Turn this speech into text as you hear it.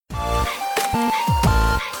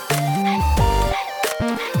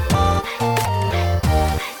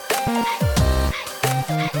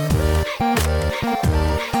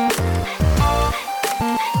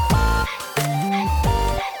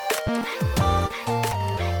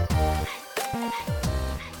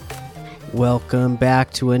Welcome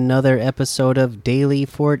back to another episode of Daily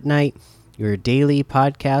Fortnite, your daily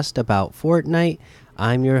podcast about Fortnite.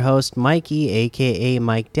 I'm your host, Mikey, aka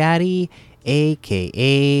Mike Daddy,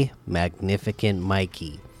 aka Magnificent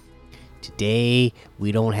Mikey. Today,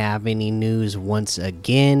 we don't have any news once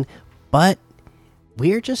again, but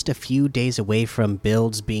we're just a few days away from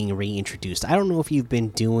builds being reintroduced. I don't know if you've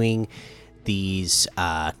been doing these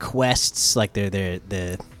quests, like they're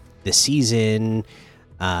the season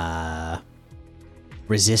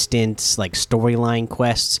resistance, like storyline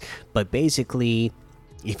quests, but basically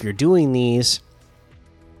if you're doing these,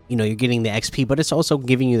 you know, you're getting the XP, but it's also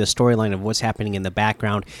giving you the storyline of what's happening in the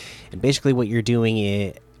background. And basically what you're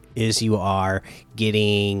doing is you are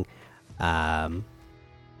getting you're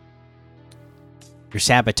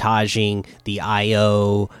sabotaging the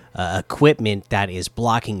IO equipment that is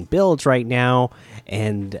blocking builds right now,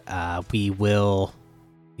 and we will,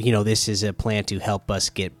 you know, this is a plan to help us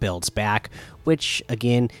get builds back, which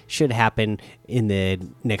again should happen in the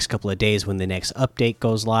next couple of days when the next update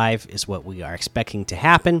goes live, is what we are expecting to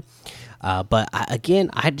happen. But again,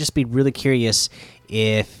 I'd just be really curious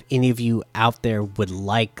if any of you out there would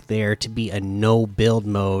like there to be a no build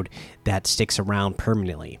mode that sticks around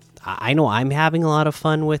permanently. I know I'm having a lot of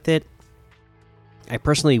fun with it. I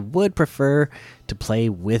personally would prefer to play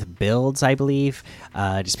with builds, I believe,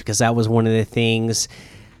 just because that was one of the things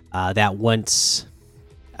that once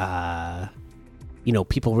you know,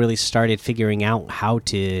 people really started figuring out how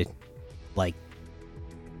to like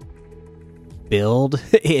build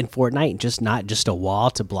in Fortnite, just not just a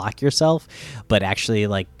wall to block yourself, but actually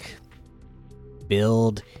like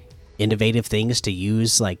build innovative things to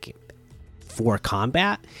use like for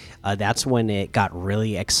combat. That's when it got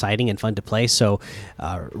really exciting and fun to play. So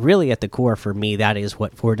really at the core for me, that is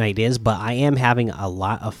what Fortnite is. But I am having a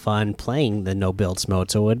lot of fun playing the no builds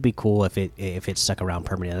mode, so it would be cool if it stuck around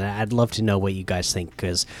permanently. I'd love to know what you guys think,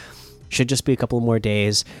 because should just be a couple more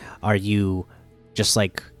days. Are you just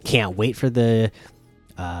like can't wait for the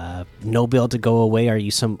no build to go away? Are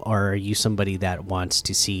you somebody that wants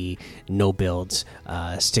to see no builds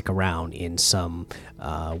stick around in some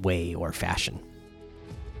way or fashion?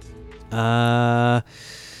 Let's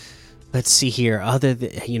see here. Other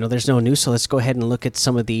than, you know, there's no news, so let's go ahead and look at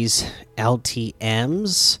some of these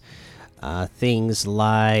LTMs. Things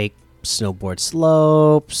like snowboard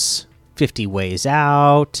slopes, 50 ways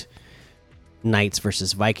out, Knights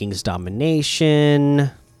versus Vikings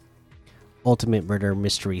domination, Ultimate Murder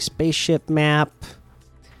Mystery Spaceship map,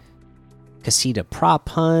 Casita prop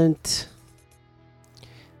hunt,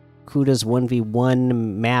 Kuda's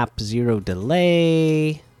 1v1 map 0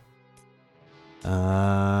 delay,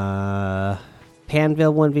 Panville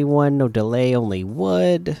 1v1 no delay, only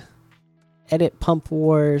wood, Edit Pump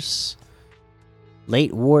Wars,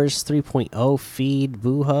 Late Wars 3.0 feed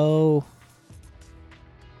Vuho,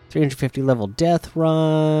 350 level death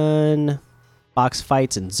run, box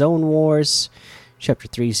fights and zone wars, chapter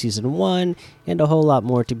 3 season 1, and a whole lot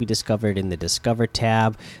more to be discovered in the Discover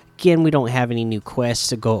tab. Again, we don't have any new quests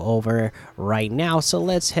to go over right now, so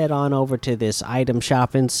let's head on over to this item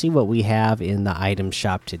shop and see what we have in the item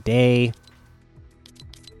shop today.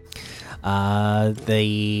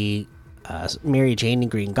 The Mary Jane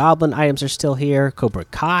and Green Goblin items are still here. Cobra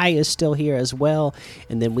Kai is still here as well.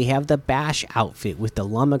 And then we have the Bash outfit with the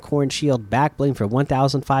Llamacorn Shield back bling for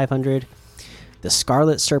 1,500. The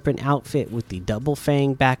Scarlet Serpent outfit with the Double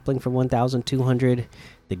Fang back bling for 1,200.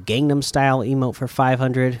 The Gangnam Style emote for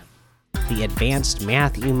 500. The Advanced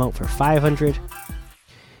Math emote for 500.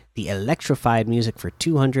 The Electrified music for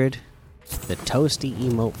 200. The Toasty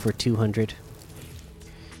emote for 200.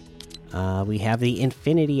 We have the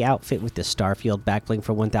Infinity outfit with the Starfield backbling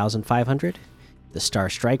for 1,500. The Star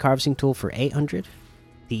Strike harvesting tool for 800.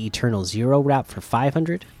 The Eternal Zero wrap for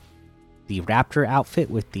 500. The Raptor outfit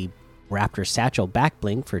with the Raptor satchel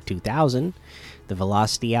backbling for 2,000. The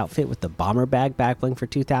Velocity outfit with the Bomber bag backbling for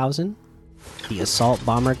 2,000. The Assault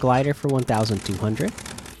Bomber glider for 1,200.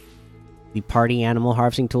 The Party Animal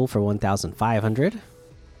harvesting tool for 1,500.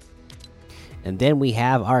 And then we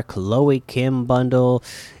have our Chloe Kim bundle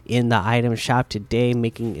in the item shop today,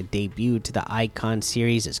 making a debut to the Icon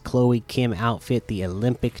series as Chloe Kim outfit, the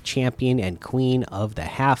Olympic champion and queen of the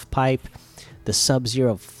half pipe. The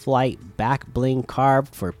Sub-Zero flight back bling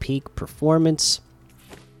carved for peak performance.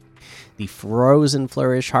 The Frozen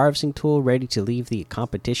Flourish harvesting tool ready to leave the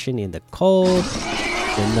competition in the cold.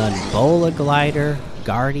 The Nunbola glider,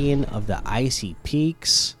 guardian of the icy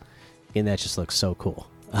peaks. And that just looks so cool.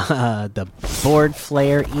 The Board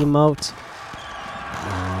Flare emote,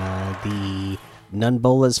 the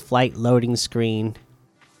Nunbola's flight loading screen,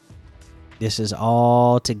 This is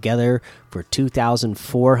all together for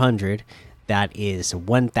 2,400. That is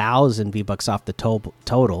 1,000 V bucks off the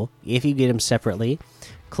total. If you get them separately,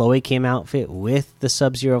 Chloe Kim outfit with the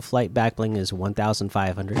Sub-Zero flight back bling is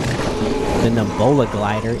 1,500. The Nambola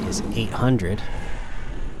glider is 800.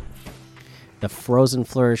 The Frozen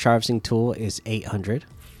Flourish harvesting tool is 800.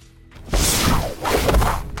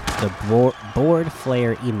 The board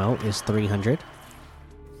flare emote is 300.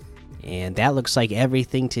 And that looks like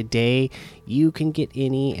everything today. You can get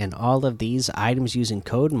any and all of these items using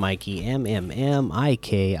code Mikey,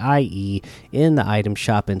 MMMIKIE, in the item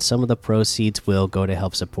shop, and some of the proceeds will go to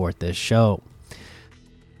help support this show.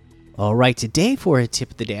 All right, today for a tip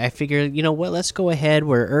of the day, I figured, you know what, let's go ahead.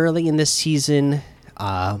 We're early in the season,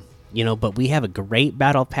 but we have a great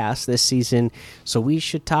battle pass this season, so we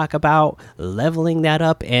should talk about leveling that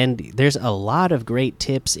up. And there's a lot of great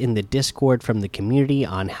tips in the Discord from the community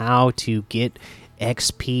on how to get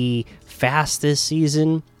XP fast this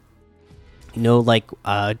season. You know, like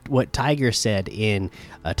what Tiger said in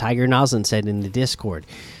Tiger Noslin said in the Discord,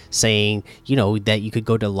 saying, you know, that you could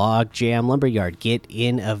go to Log Jam Lumberyard, get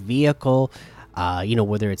in a vehicle,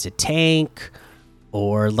 whether it's a tank,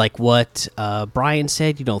 or like what Brian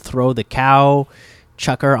said, you know, throw the cow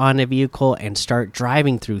chucker on a vehicle and start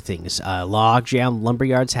driving through things. Log Jam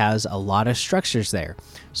Lumberyards has a lot of structures there.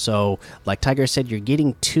 So, like Tiger said, you're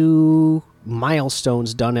getting 2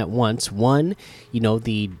 milestones done at once. One, you know,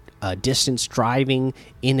 the distance driving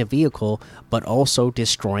in a vehicle, but also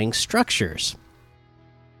destroying structures.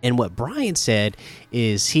 And what Brian said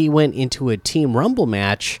is he went into a Team Rumble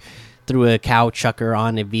match, threw a cow chucker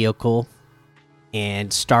on a vehicle,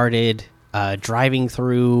 and started driving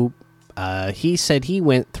through. He said he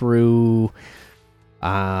went through.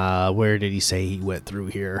 Where did he say he went through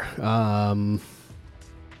here?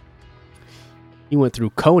 He went through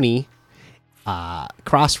Coney,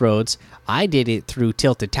 Crossroads. I did it through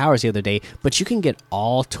Tilted Towers the other day, but you can get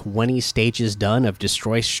all 20 stages done of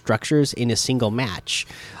destroy structures in a single match.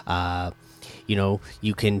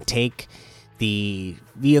 You can take the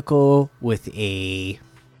vehicle with a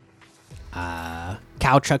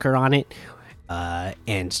cow chucker on it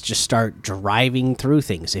and just start driving through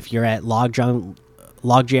things. If you're at Logjam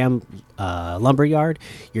Lumberyard,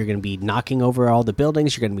 you're going to be knocking over all the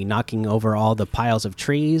buildings, you're going to be knocking over all the piles of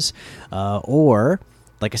trees, or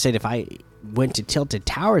like I said, if I went to Tilted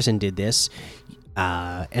Towers and did this,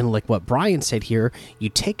 and like what Brian said here, you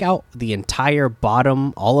take out the entire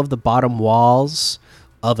bottom, all of the bottom walls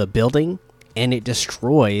of a building, and it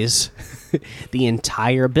destroys the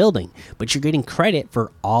entire building, but you're getting credit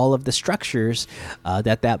for all of the structures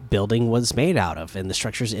that building was made out of, and the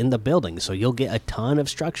structures in the building. So you'll get a ton of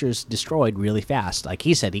structures destroyed really fast. Like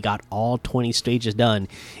he said, he got all 20 stages done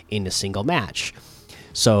in a single match.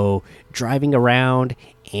 So driving around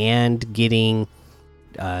and getting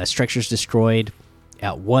structures destroyed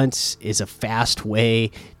at once is a fast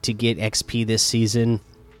way to get XP this season.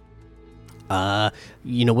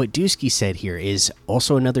 What Dusky said here is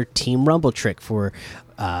also another Team Rumble trick for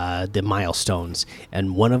the milestones,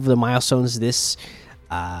 and one of the milestones this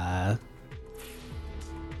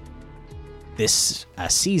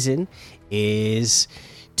season is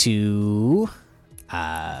to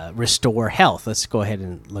restore health. Let's go ahead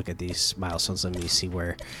and look at these milestones. Let me see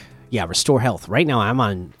where. Yeah, restore health. Right now I'm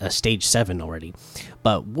on stage 7 already.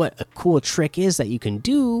 But what a cool trick is that you can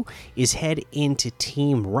do is head into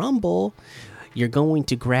Team Rumble. You're going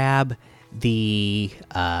to grab the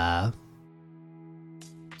med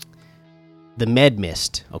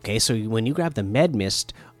mist. Okay, so when you grab the med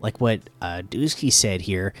mist, like what Dusky said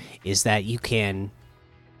here, is that you can,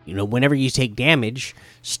 whenever you take damage,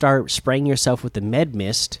 start spraying yourself with the med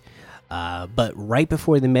mist. But right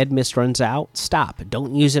before the med mist runs out, stop.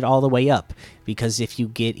 Don't use it all the way up, because if you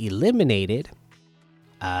get eliminated,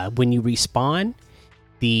 when you respawn,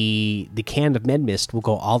 the can of med mist will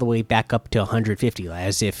go all the way back up to 150,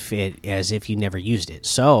 as if you never used it.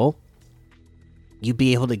 So you'll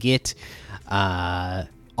be able to get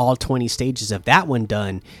all 20 stages of that one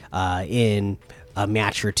done in a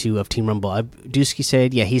match or two of Team Rumble. Dusky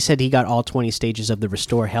said, he said he got all 20 stages of the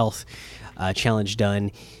Restore Health challenge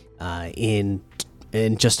done in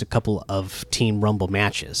just a couple of Team Rumble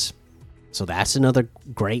matches. So that's another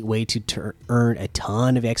great way to earn a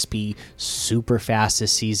ton of XP super fast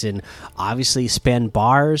this season. Obviously, spend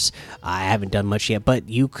bars. I haven't done much yet, but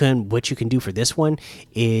what you can do for this one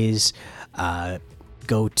is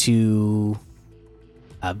go to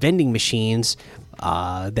vending machines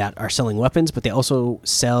that are selling weapons, but they also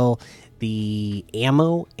sell the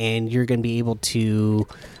ammo, and you're going to be able to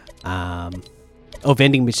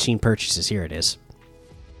vending machine purchases. Here it is.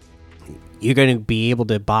 you're going to be able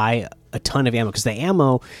to buy a ton of ammo, because the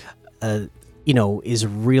ammo is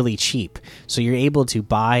really cheap. So you're able to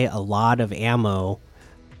buy a lot of ammo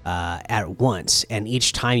at once, and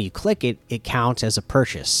each time you click it, it counts as a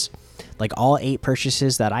purchase. Like all 8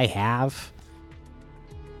 purchases that I have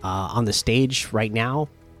on the stage right now,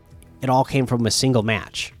 it all came from a single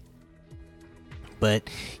match. But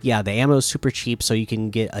yeah, the ammo is super cheap, so you can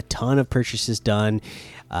get a ton of purchases done.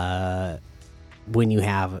 When you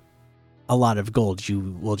have a lot of gold,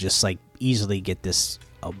 you will just like easily get this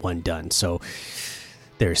one done. So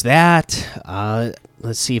there's that.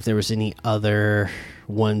 Let's see if there was any other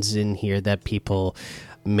ones in here that people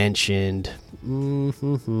mentioned.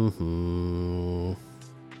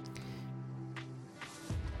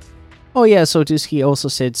 Oh yeah, so Dusky also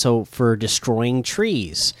said, so for destroying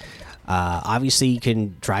trees, obviously you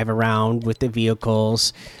can drive around with the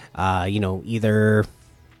vehicles, either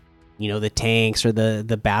the tanks or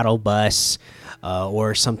the battle bus,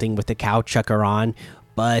 or something with the cow chucker on.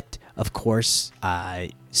 But of course,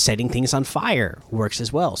 setting things on fire works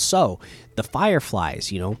as well. So the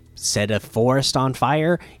fireflies, set a forest on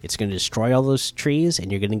fire, it's going to destroy all those trees,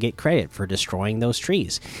 and you're going to get credit for destroying those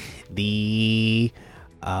trees. The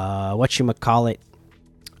whatchamacallit,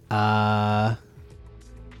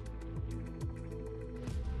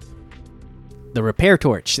 the repair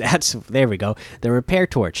torch, there we go. The repair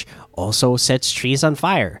torch also sets trees on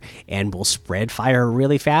fire and will spread fire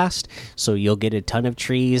really fast, so you'll get a ton of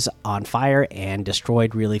trees on fire and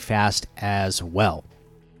destroyed really fast as well.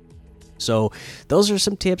 So those are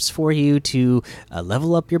some tips for you to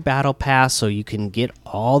level up your battle pass, so you can get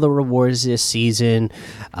all the rewards this season,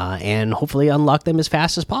 and hopefully unlock them as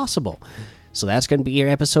fast as possible. So that's going to be your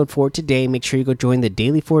episode for today. Make sure you go join the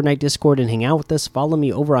daily Fortnite Discord and hang out with us. Follow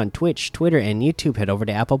me over on Twitch, Twitter, and YouTube. Head over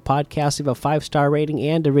to Apple Podcasts, leave a 5-star rating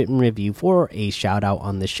and a written review for a shout out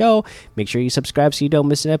on the show. Make sure you subscribe so you don't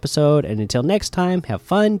miss an episode. And until next time, have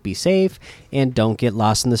fun, be safe, and don't get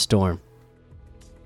lost in the storm.